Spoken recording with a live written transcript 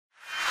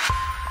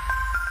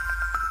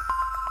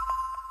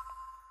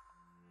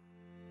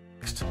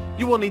Next,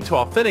 you will need to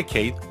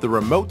authenticate the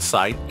remote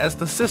site as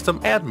the system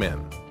admin.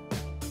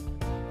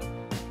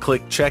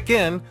 Click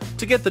Check-in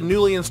to get the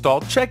newly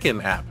installed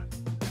Check-in app.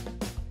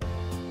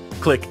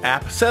 Click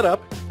App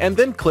Setup and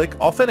then click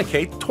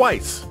Authenticate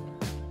twice.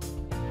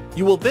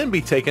 You will then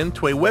be taken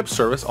to a web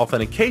service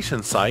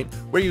authentication site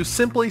where you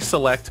simply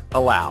select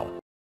Allow.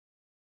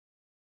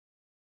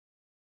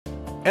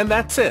 And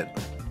that's it.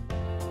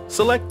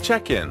 Select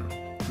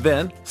Check-in,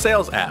 then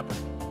Sales App.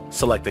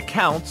 Select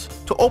Accounts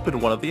to open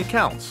one of the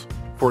accounts,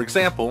 for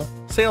example,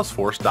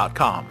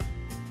 Salesforce.com.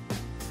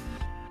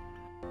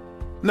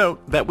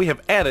 Note that we have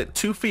added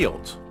two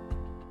fields.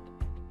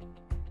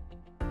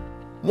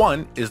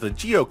 One is the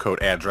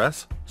geocode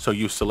address, so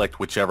you select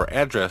whichever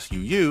address you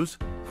use,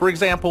 for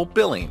example,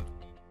 billing.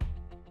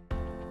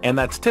 And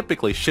that's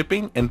typically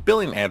shipping and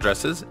billing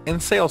addresses in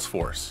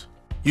Salesforce.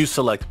 You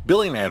select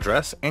billing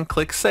address and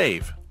click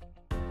Save.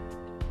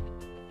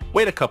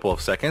 Wait a couple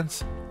of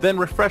seconds, then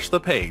refresh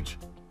the page.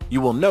 You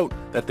will note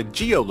that the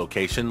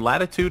geolocation,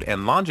 latitude,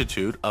 and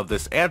longitude of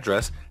this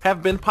address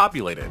have been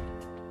populated.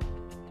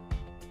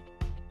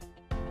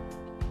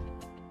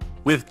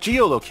 With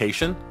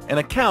geolocation, an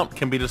account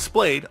can be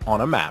displayed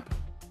on a map.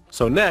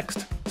 So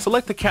next,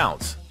 select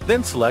Accounts,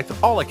 then select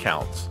All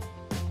Accounts.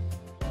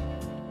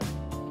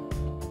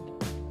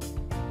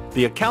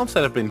 The accounts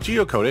that have been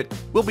geocoded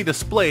will be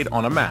displayed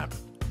on a map.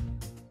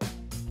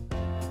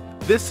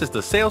 This is the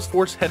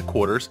Salesforce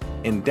headquarters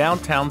in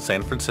downtown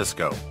San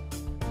Francisco.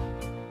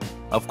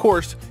 Of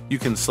course, you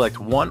can select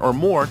one or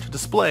more to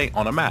display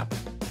on a map.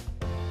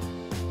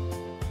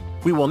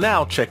 We will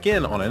now check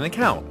in on an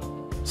account.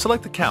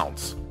 Select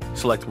Accounts.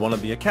 Select one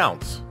of the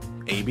accounts,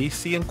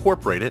 ABC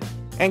Incorporated,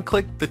 and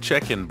click the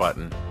Check-in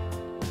button.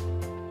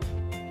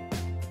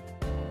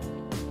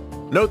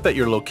 Note that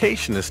your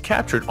location is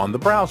captured on the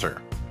browser.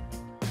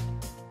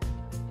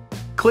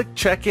 Click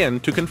Check-in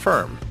to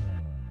confirm.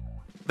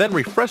 Then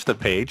refresh the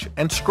page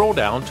and scroll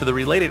down to the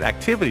Related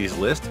Activities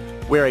list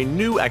where a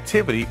new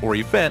activity or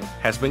event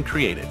has been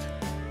created.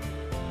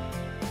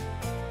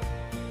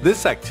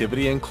 This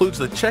activity includes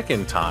the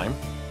check-in time,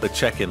 the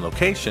check-in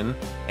location,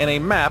 and a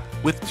map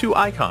with two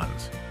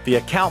icons, the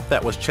account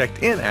that was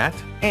checked in at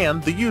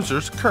and the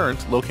user's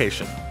current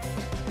location.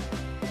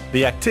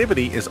 The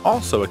activity is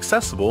also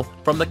accessible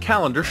from the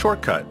calendar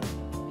shortcut,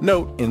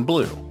 note in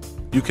blue.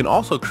 You can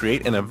also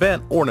create an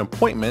event or an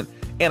appointment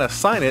and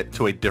assign it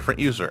to a different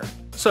user.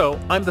 So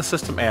I'm the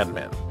system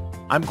admin.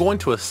 I'm going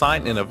to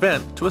assign an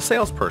event to a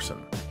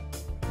salesperson.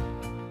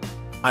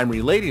 I'm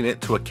relating it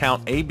to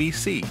account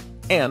ABC,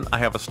 and I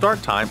have a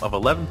start time of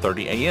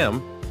 11:30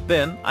 a.m.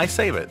 Then I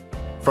save it.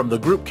 From the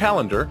group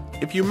calendar,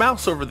 if you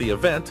mouse over the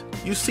event,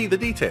 you see the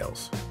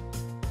details.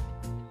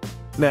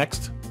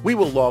 Next, we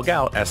will log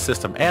out as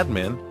system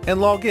admin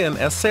and log in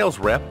as sales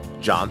rep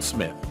John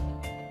Smith.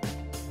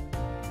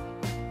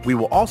 We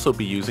will also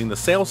be using the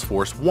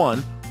Salesforce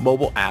One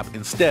mobile app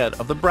instead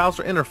of the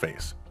browser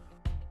interface.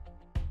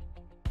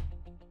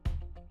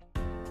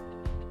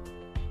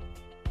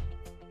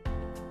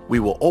 We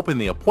will open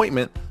the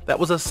appointment that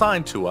was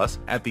assigned to us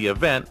at the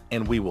event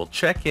and we will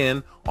check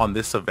in on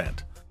this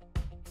event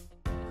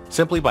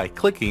simply by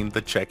clicking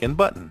the check-in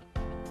button.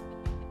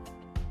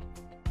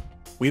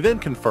 We then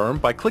confirm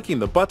by clicking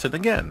the button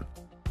again.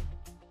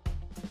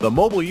 The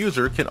mobile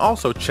user can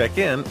also check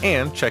in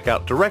and check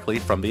out directly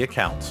from the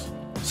accounts.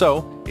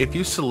 So if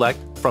you select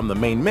from the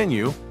main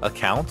menu,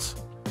 Accounts,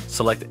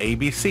 select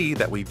ABC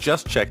that we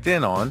just checked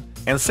in on,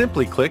 and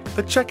simply click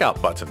the Checkout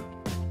button.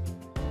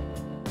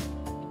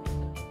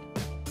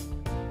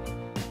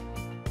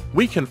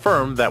 We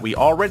confirm that we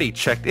already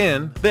checked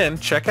in, then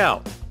check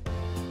out.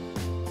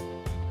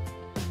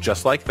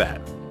 Just like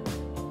that.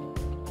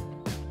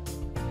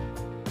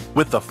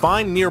 With the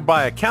Find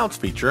Nearby Accounts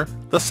feature,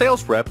 the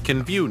sales rep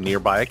can view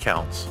nearby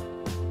accounts.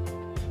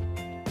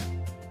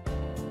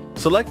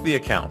 Select the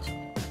account.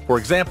 For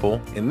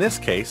example, in this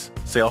case,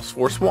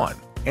 Salesforce One,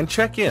 and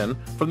check in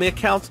from the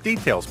Accounts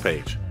Details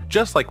page,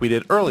 just like we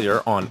did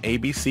earlier on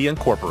ABC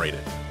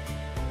Incorporated.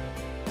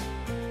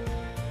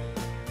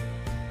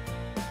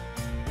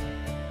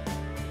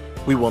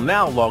 We will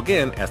now log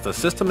in as the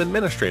system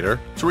administrator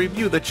to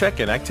review the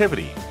check-in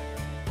activity.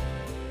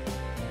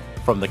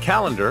 From the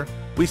calendar,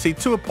 we see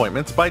two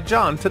appointments by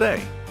John today.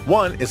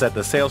 One is at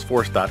the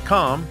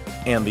Salesforce.com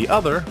and the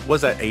other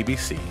was at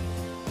ABC.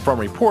 From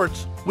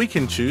reports, we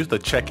can choose the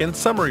check-in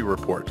summary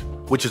report,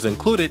 which is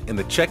included in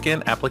the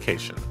check-in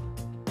application.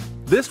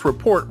 This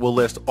report will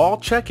list all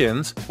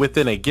check-ins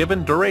within a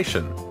given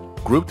duration,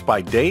 grouped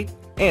by date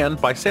and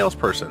by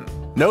salesperson.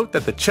 Note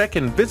that the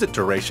check-in visit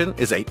duration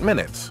is 8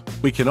 minutes.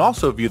 We can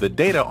also view the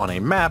data on a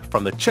map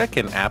from the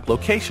check-in app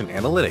location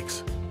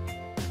analytics.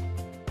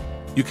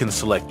 You can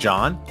select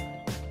John,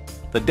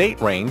 the date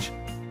range,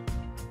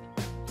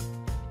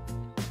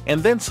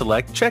 and then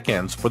select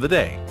check-ins for the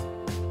day.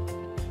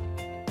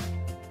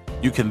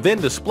 You can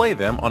then display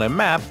them on a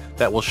map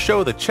that will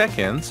show the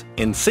check-ins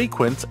in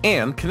sequence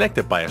and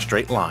connected by a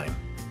straight line.